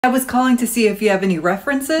I was calling to see if you have any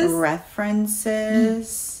references.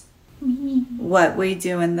 References? What we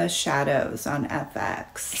do in the shadows on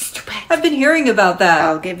FX. I've been hearing about that.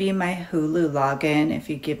 I'll give you my Hulu login if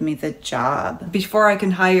you give me the job. Before I can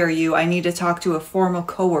hire you, I need to talk to a former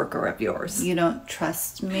coworker of yours. You don't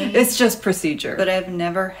trust me? It's just procedure. But I've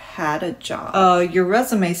never had a job. Your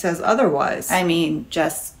resume says otherwise. I mean,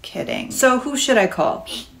 just kidding. So who should I call?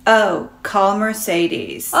 Oh, call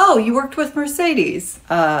Mercedes. Oh, you worked with Mercedes.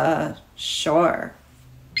 Sure.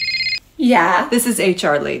 Yeah. This is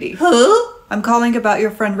HR lady. Who? I'm calling about your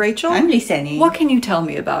friend Rachel. I'm listening. What can you tell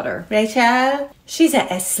me about her? Rachel? She's a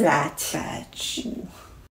slut. Bitch.